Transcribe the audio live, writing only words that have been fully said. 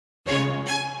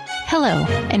Hello,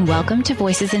 and welcome to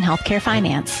Voices in Healthcare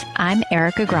Finance. I'm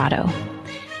Erica Grotto.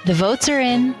 The votes are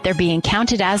in, they're being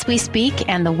counted as we speak,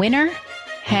 and the winner?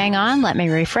 Hang on, let me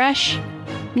refresh.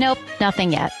 Nope,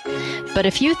 nothing yet. But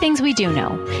a few things we do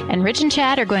know, and Rich and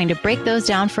Chad are going to break those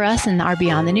down for us in our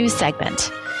Beyond the News segment.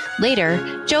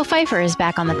 Later, Joe Pfeiffer is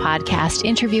back on the podcast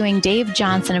interviewing Dave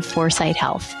Johnson of Foresight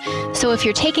Health. So if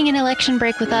you're taking an election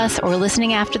break with us or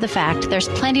listening after the fact, there's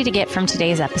plenty to get from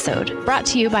today's episode, brought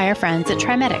to you by our friends at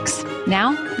TriMedics.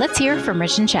 Now, let's hear from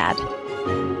Rich and Chad.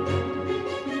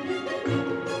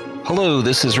 Hello,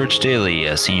 this is Rich Daly,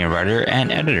 a senior writer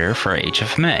and editor for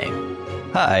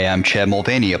HFMA. Hi, I'm Chad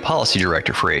Mulvaney, a policy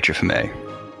director for HFMA.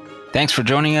 Thanks for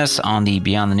joining us on the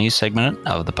Beyond the News segment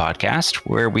of the podcast,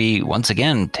 where we once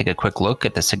again take a quick look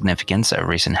at the significance of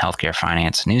recent healthcare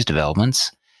finance news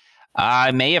developments.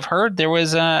 I may have heard there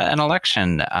was an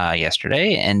election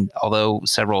yesterday, and although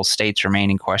several states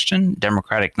remain in question,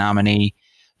 Democratic nominee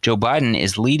Joe Biden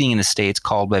is leading in the states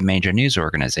called by major news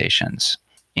organizations.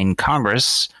 In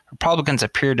Congress, Republicans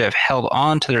appear to have held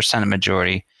on to their Senate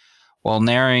majority while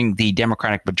narrowing the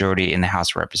Democratic majority in the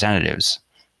House of Representatives.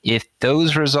 If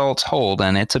those results hold,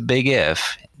 and it's a big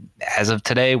if, as of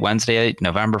today, Wednesday,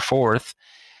 November 4th,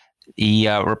 the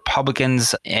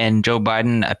Republicans and Joe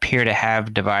Biden appear to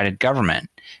have divided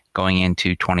government going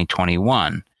into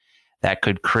 2021. That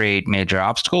could create major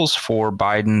obstacles for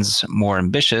Biden's more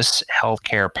ambitious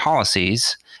healthcare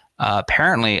policies.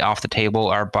 Apparently off the table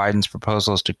are Biden's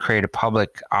proposals to create a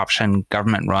public option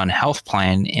government-run health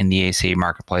plan in the ACA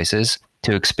marketplaces,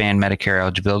 to expand Medicare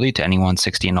eligibility to anyone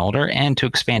 60 and older, and to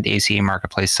expand ACA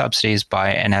marketplace subsidies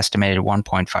by an estimated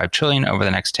 $1.5 trillion over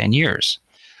the next 10 years.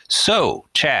 So,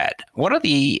 Chad, what are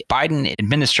the Biden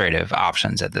administrative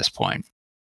options at this point?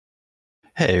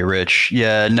 Hey, Rich.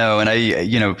 Yeah, no, and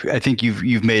I think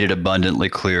you've made it abundantly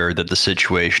clear that the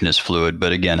situation is fluid.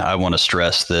 But again, I want to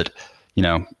stress that,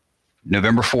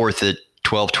 November 4th at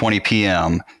 12:20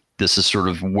 p.m., this is sort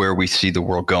of where we see the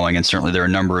world going. And certainly there are a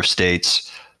number of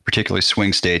states, particularly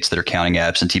swing states, that are counting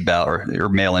absentee ballot or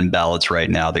mail-in ballots right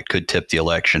now that could tip the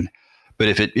election. But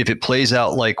if it plays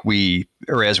out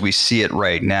as we see it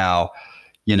right now,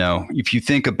 if you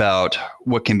think about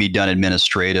what can be done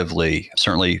administratively,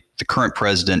 certainly the current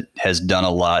president has done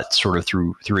a lot sort of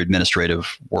through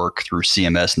administrative work through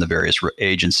CMS and the various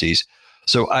agencies.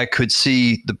 So I could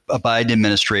see a Biden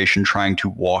administration trying to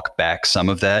walk back some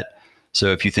of that. So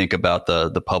if you think about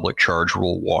the public charge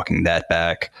rule, walking that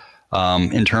back.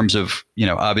 In terms of,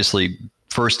 obviously,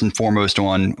 first and foremost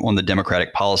on the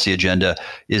Democratic policy agenda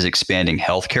is expanding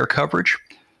healthcare coverage.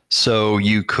 So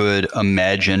you could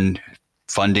imagine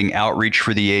funding outreach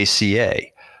for the ACA.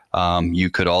 You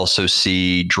could also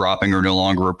see dropping or no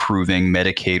longer approving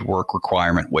Medicaid work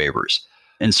requirement waivers.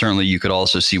 And certainly you could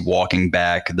also see walking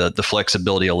back the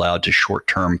flexibility allowed to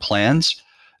short-term plans.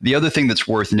 The other thing that's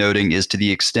worth noting is to the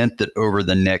extent that over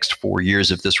the next 4 years,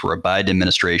 if this were a Biden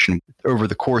administration, over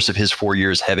the course of his 4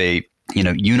 years, have a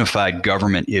unified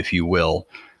government, if you will,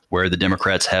 where the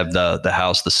Democrats have the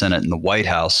House, the Senate, and the White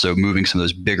House. So moving some of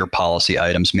those bigger policy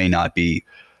items may not be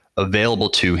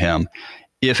available to him.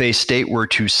 If a state were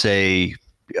to, say,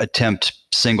 attempt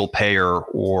single payer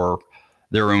or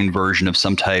their own version of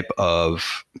some type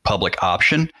of public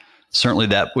option, certainly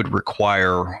that would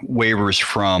require waivers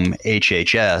from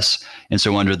HHS. And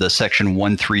so under the Section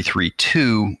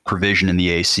 1332 provision in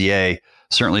the ACA,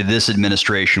 certainly this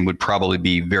administration would probably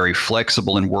be very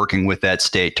flexible in working with that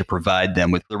state to provide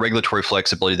them with the regulatory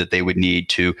flexibility that they would need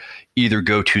to either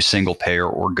go to single payer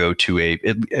or go to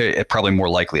a probably more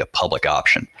likely a public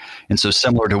option. And so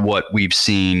similar to what we've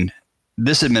seen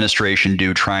this administration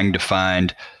do, trying to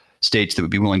find states that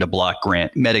would be willing to block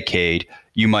grant Medicaid,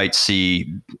 you might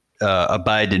see a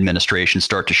Biden administration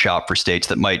start to shop for states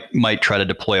that might try to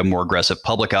deploy a more aggressive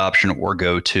public option or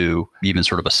go to even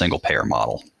sort of a single payer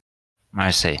model. I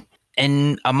see.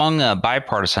 And among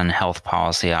bipartisan health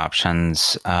policy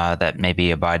options that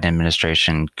maybe a Biden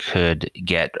administration could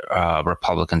get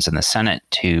Republicans in the Senate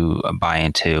to buy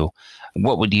into,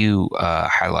 what would you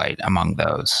highlight among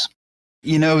those?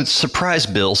 Surprise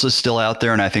bills is still out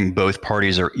there, and I think both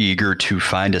parties are eager to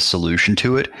find a solution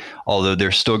to it, although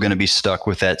they're still going to be stuck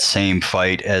with that same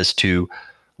fight as to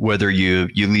whether you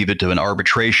leave it to an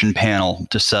arbitration panel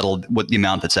to settle what the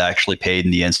amount that's actually paid in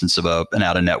the instance of an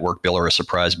out-of-network bill or a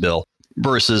surprise bill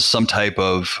versus some type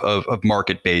of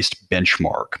market-based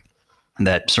benchmark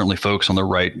that certainly folks on the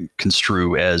right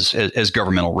construe as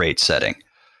governmental rate setting.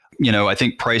 I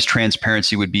think price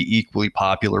transparency would be equally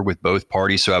popular with both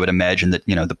parties. So I would imagine that,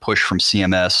 the push from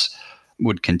CMS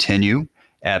would continue,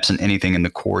 absent anything in the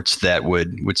courts that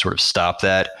would sort of stop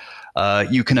that.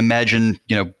 You can imagine,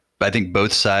 I think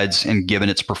both sides, and given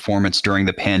its performance during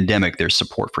the pandemic, there's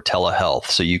support for telehealth.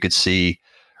 So you could see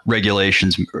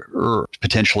regulations or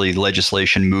potentially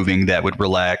legislation moving that would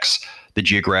relax the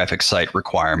geographic site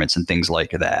requirements and things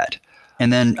like that.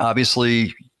 And then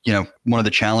obviously, one of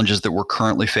the challenges that we're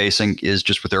currently facing is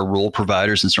just with our rural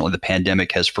providers, and certainly the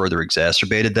pandemic has further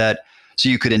exacerbated that. So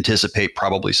you could anticipate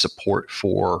probably support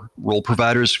for rural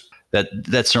providers.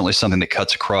 That's certainly something that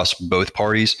cuts across both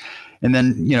parties. And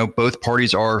then, both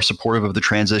parties are supportive of the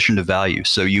transition to value.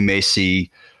 So you may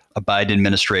see a Biden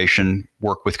administration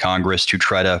work with Congress to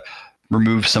try to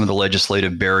remove some of the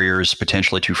legislative barriers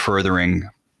potentially to furthering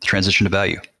the transition to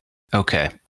value. Okay.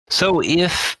 So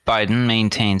if Biden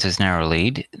maintains his narrow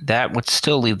lead, that would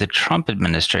still leave the Trump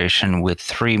administration with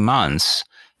 3 months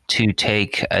to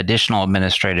take additional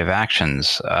administrative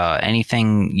actions.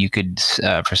 Anything you could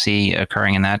foresee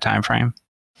occurring in that time frame?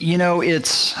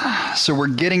 So we're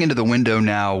getting into the window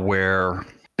now where,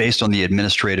 based on the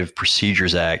Administrative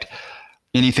Procedures Act,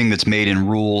 anything that's made in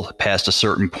rule past a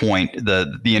certain point,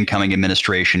 the incoming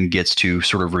administration gets to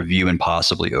sort of review and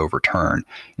possibly overturn.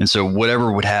 And so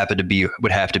whatever would have to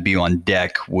be on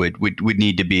deck would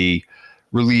need to be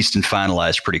released and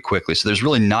finalized pretty quickly. So there's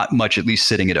really not much, at least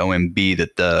sitting at OMB,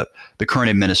 that the current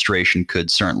administration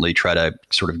could certainly try to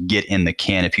sort of get in the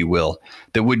can, if you will,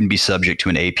 that wouldn't be subject to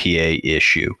an APA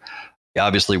issue.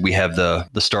 Obviously, we have the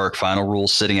Stark final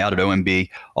rules sitting out at OMB,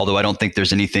 although I don't think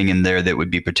there's anything in there that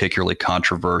would be particularly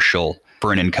controversial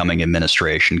for an incoming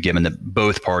administration, given that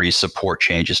both parties support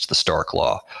changes to the Stark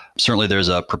law. Certainly, there's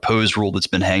a proposed rule that's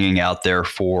been hanging out there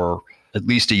for at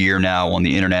least a year now on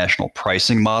the international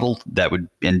pricing model that would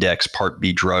index Part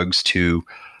B drugs to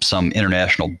some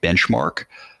international benchmark.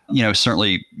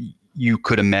 Certainly you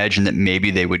could imagine that maybe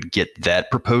they would get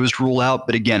that proposed rule out.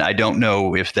 But again, I don't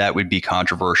know if that would be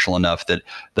controversial enough that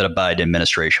a Biden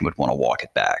administration would want to walk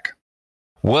it back.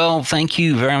 Well, thank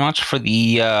you very much for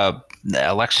the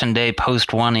Election Day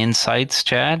post-1 insights,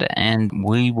 Chad. And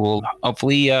we will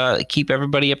hopefully keep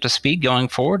everybody up to speed going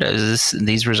forward as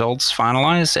these results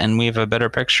finalize and we have a better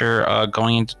picture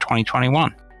going into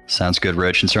 2021. Sounds good,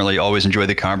 Rich. And certainly always enjoy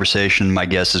the conversation. My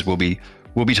guess is we'll be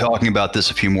talking about this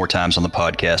a few more times on the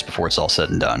podcast before it's all said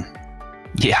and done.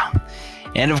 Yeah.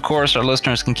 And of course, our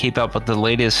listeners can keep up with the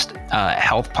latest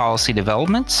health policy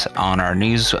developments on our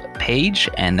news page,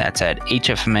 and that's at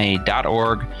hfma.org/news.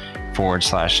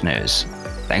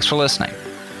 Thanks for listening.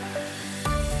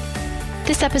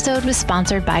 This episode was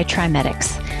sponsored by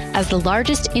TriMetX. As the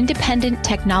largest independent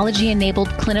technology-enabled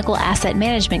clinical asset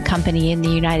management company in the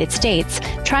United States,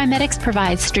 TriMetX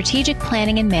provides strategic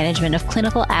planning and management of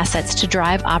clinical assets to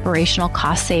drive operational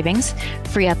cost savings,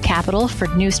 free up capital for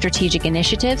new strategic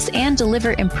initiatives, and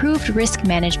deliver improved risk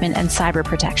management and cyber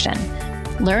protection.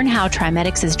 Learn how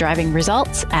TriMetX is driving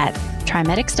results at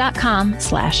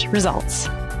trimetix.com/results.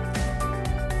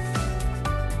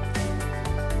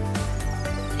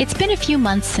 It's been a few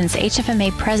months since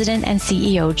HFMA President and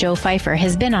CEO Joe Fifer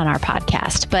has been on our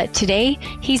podcast, but today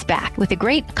he's back with a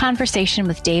great conversation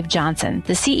with Dave Johnson,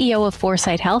 the CEO of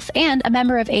Foresight Health and a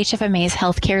member of HFMA's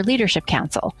Healthcare Leadership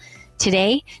Council.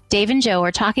 Today, Dave and Joe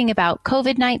are talking about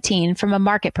COVID-19 from a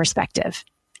market perspective.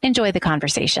 Enjoy the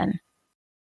conversation.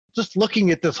 Just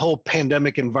looking at this whole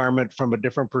pandemic environment from a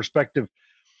different perspective,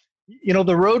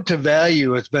 the road to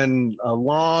value has been a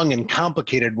long and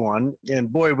complicated one,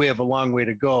 and boy, we have a long way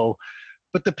to go.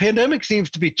 But the pandemic seems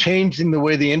to be changing the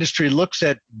way the industry looks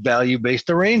at value-based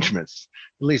arrangements.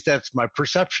 At least that's my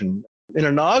perception. In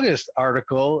an August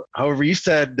article, however, you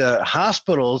said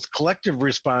hospitals' collective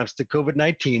response to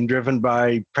COVID-19, driven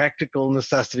by practical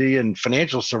necessity and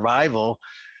financial survival,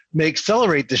 may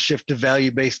accelerate the shift to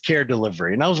value-based care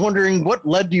delivery. And I was wondering what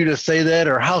led you to say that,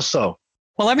 or how so?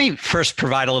 Well, let me first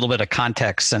provide a little bit of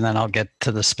context, and then I'll get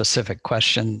to the specific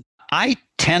question. I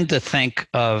tend to think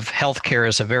of healthcare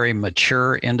as a very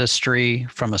mature industry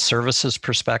from a services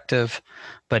perspective,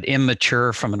 but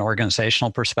immature from an organizational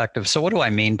perspective. So what do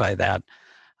I mean by that?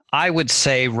 I would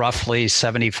say roughly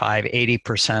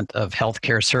 75-80% of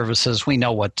healthcare services, we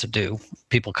know what to do.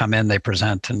 People come in, they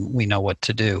present, and we know what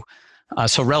to do.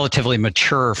 So relatively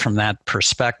mature from that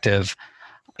perspective.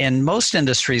 In most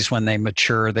industries, when they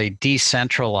mature, they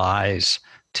decentralize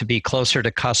to be closer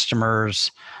to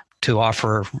customers, to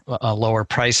offer lower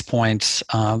price points,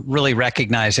 really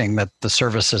recognizing that the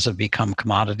services have become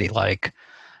commodity-like.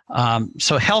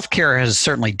 So healthcare is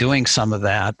certainly doing some of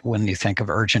that when you think of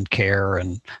urgent care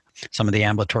and some of the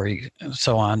ambulatory,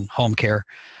 so on, home care.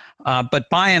 But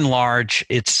by and large,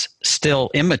 it's still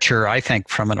immature, I think,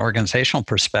 from an organizational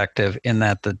perspective, in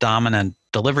that the dominant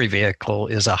delivery vehicle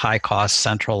is a high-cost,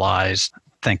 centralized,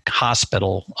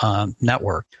 hospital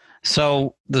network.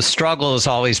 So the struggle has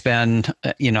always been,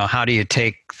 how do you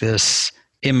take this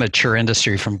immature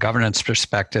industry from governance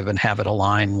perspective and have it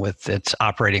align with its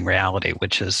operating reality,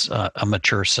 which is a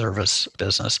mature service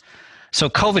business. So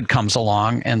COVID comes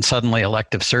along and suddenly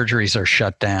elective surgeries are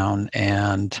shut down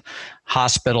and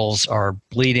hospitals are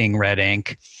bleeding red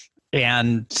ink.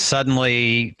 And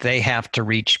suddenly they have to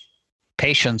reach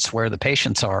patients where the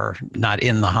patients are, not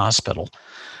in the hospital.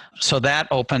 So that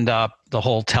opened up the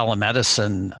whole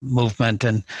telemedicine movement.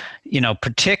 And,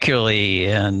 particularly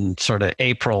in sort of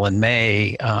April and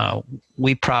May,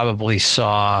 we probably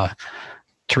saw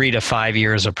 3 to 5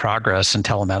 years of progress in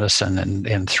telemedicine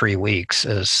in 3 weeks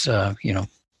as,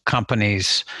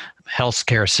 companies,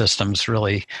 healthcare systems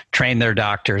really trained their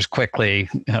doctors quickly,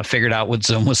 figured out what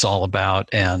Zoom was all about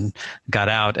and got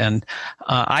out. And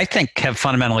I think have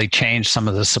fundamentally changed some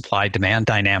of the supply-demand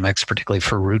dynamics, particularly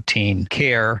for routine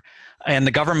care. And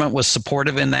the government was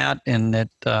supportive in that, and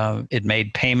it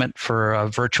made payment for a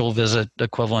virtual visit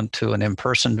equivalent to an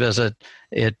in-person visit.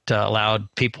 It allowed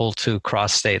people to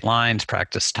cross state lines,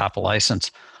 practice top of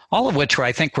license, all of which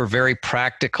I think were very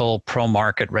practical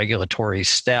pro-market regulatory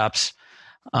steps.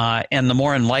 And the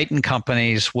more enlightened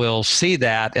companies will see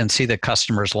that and see that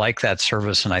customers like that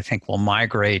service, and I think will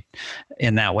migrate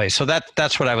in that way. So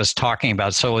that's what I was talking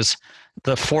about. So it was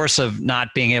the force of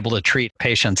not being able to treat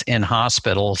patients in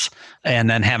hospitals and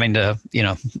then having to,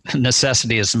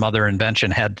 necessity as mother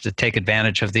invention, had to take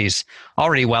advantage of these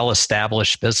already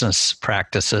well-established business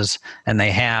practices, and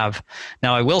they have.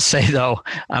 Now, I will say, though,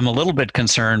 I'm a little bit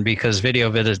concerned because video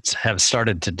visits have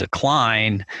started to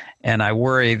decline, and I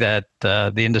worry that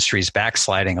the industry's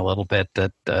backsliding a little bit,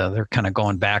 that they're kind of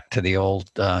going back to the old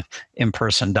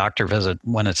in-person doctor visit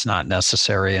when it's not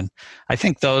necessary. And I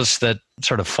think those that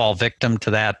sort of fall victim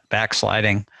to that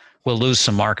backsliding will lose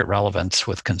some market relevance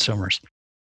with consumers.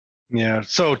 Yeah.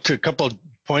 So to a couple of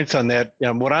points on that,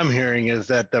 what I'm hearing is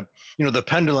that the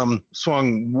pendulum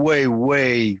swung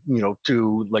way,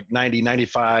 to like 90,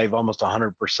 95, almost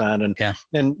 100%.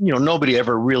 And nobody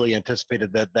ever really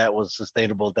anticipated that was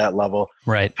sustainable at that level.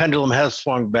 Right. Pendulum has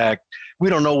swung back. We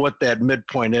don't know what that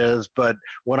midpoint is, but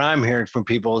what I'm hearing from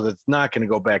people is it's not going to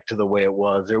go back to the way it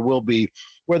was. There will be,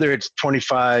 whether it's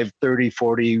 25, 30,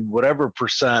 40, whatever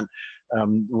percent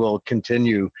will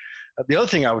continue. The other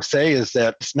thing I would say is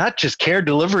that it's not just care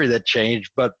delivery that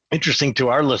changed, but interesting to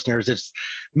our listeners, it's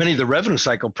many of the revenue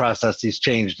cycle processes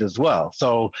changed as well.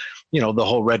 So, the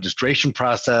whole registration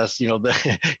process,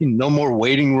 no more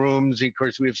waiting rooms. Of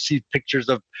course, we've seen pictures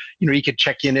of, you could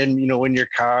check in in your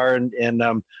car. And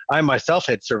I myself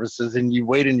had services, and you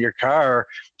wait in your car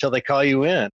till they call you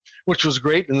in, which was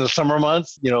great in the summer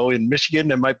months. In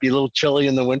Michigan, it might be a little chilly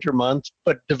in the winter months,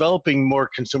 but developing more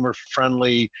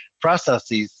consumer-friendly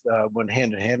processes went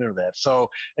hand in hand with that. So,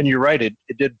 and you're right, it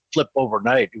did flip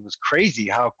overnight. It was crazy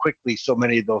how quickly so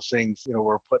many of those things,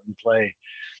 were put in play.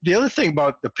 The other thing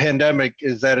about the pandemic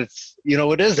is that it's,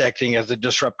 it is acting as a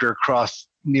disruptor across,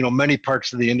 many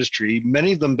parts of the industry,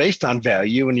 many of them based on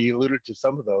value, and you alluded to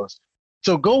some of those.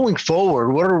 So going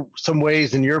forward, what are some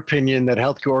ways, in your opinion, that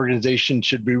healthcare organizations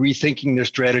should be rethinking their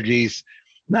strategies,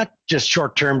 not just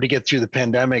short term to get through the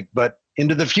pandemic, but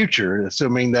into the future,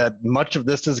 assuming that much of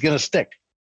this is going to stick?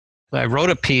 I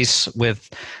wrote a piece with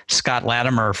Scott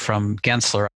Latimer from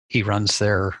Gensler. He runs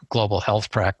their global health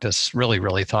practice, really,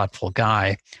 really thoughtful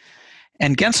guy.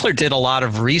 And Gensler did a lot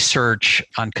of research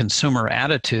on consumer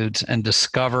attitudes and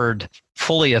discovered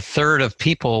fully a third of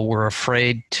people were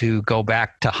afraid to go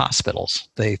back to hospitals.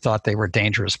 They thought they were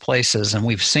dangerous places. And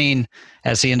we've seen,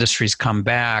 as the industry's come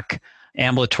back,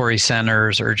 ambulatory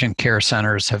centers, urgent care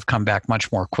centers have come back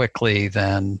much more quickly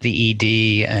than the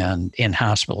ED and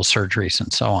in-hospital surgeries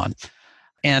and so on.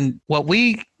 And what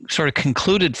we sort of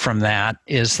concluded from that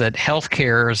is that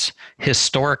healthcare's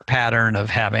historic pattern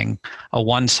of having a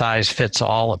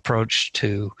one-size-fits-all approach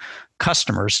to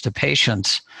customers, to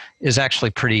patients, is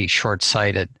actually pretty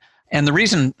short-sighted. And the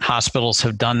reason hospitals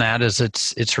have done that is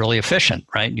it's really efficient,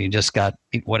 right? You just got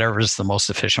whatever is the most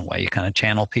efficient way. You kind of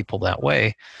channel people that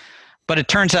way. But it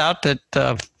turns out that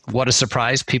what a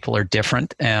surprise, people are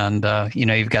different. And,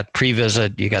 you've got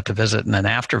pre-visit, you got the visit, and then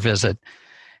after visit.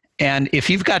 And if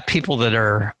you've got people that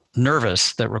are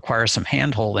nervous, that require some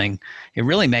hand-holding, it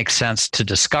really makes sense to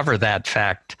discover that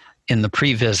fact in the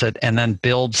pre-visit and then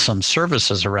build some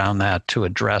services around that to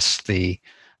address the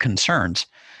concerns.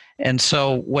 And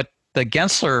so what the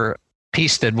Gensler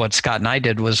piece did, what Scott and I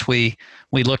did, was we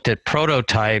looked at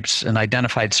prototypes and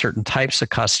identified certain types of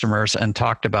customers and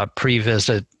talked about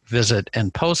pre-visit, visit,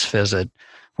 and post-visit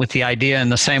with the idea, in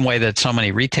the same way that so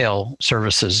many retail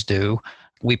services do,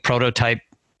 we prototype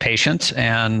patients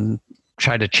and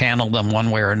try to channel them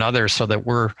one way or another so that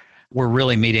we're we're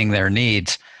really meeting their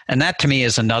needs. And that to me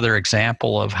is another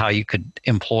example of how you could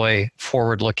employ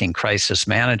forward-looking crisis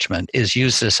management, is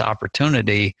use this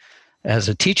opportunity as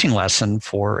a teaching lesson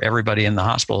for everybody in the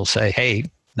hospital to say, hey,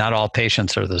 not all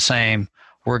patients are the same.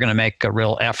 We're going to make a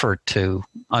real effort to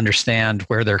understand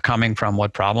where they're coming from,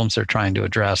 what problems they're trying to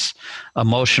address,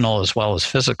 emotional as well as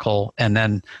physical, and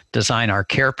then design our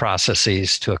care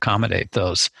processes to accommodate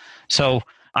those. So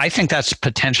I think that's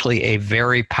potentially a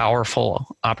very powerful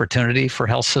opportunity for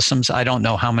health systems. I don't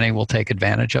know how many will take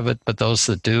advantage of it, but those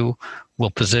that do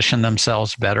will position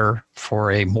themselves better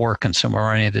for a more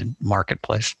consumer-oriented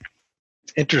marketplace.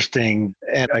 Interesting.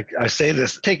 And I say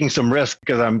this taking some risk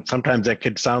because sometimes that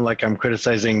could sound like I'm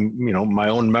criticizing, my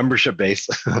own membership base.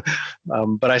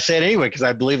 But I say it anyway, because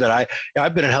I believe that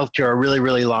I've been in healthcare a really,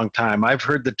 really long time. I've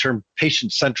heard the term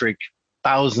patient-centric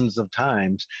thousands of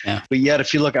times. Yeah. But yet,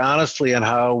 if you look honestly on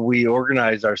how we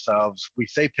organize ourselves, we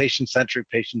say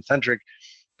patient-centric,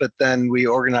 but then we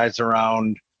organize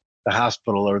around the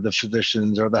hospital or the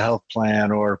physicians or the health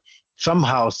plan, or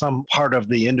somehow some part of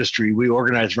the industry. We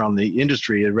organize around the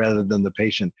industry rather than the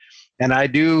patient. And I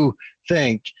do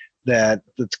think that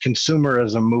the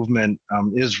consumerism movement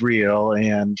is real,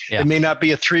 and It may not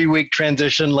be a 3-week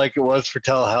transition like it was for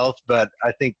telehealth, but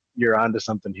I think you're onto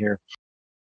something here.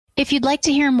 If you'd like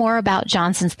to hear more about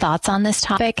Johnson's thoughts on this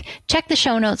topic, check the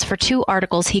show notes for 2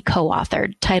 articles he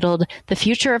co-authored titled The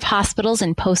Future of Hospitals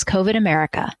in Post-COVID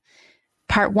America.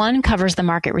 Part 1 covers the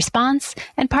market response,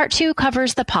 and Part 2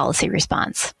 covers the policy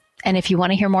response. And if you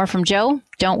want to hear more from Joe,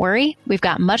 don't worry, we've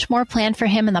got much more planned for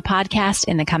him in the podcast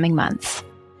in the coming months.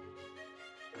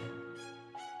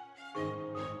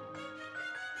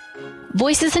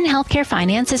 Voices in Healthcare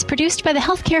Finance is produced by the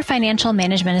Healthcare Financial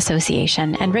Management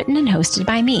Association and written and hosted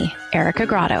by me, Erica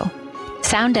Grotto.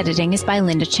 Sound editing is by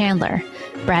Linda Chandler.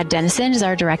 Brad Dennison is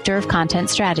our Director of Content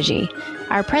Strategy.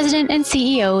 Our President and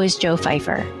CEO is Joe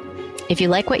Pfeiffer. If you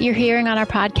like what you're hearing on our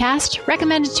podcast,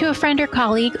 recommend it to a friend or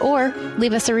colleague, or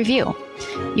leave us a review.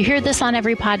 You hear this on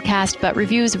every podcast, but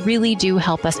reviews really do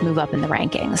help us move up in the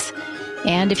rankings.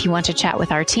 And if you want to chat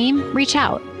with our team, reach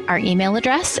out. Our email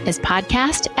address is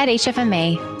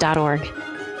podcast@hfma.org.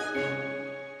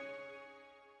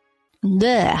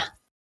 Blech.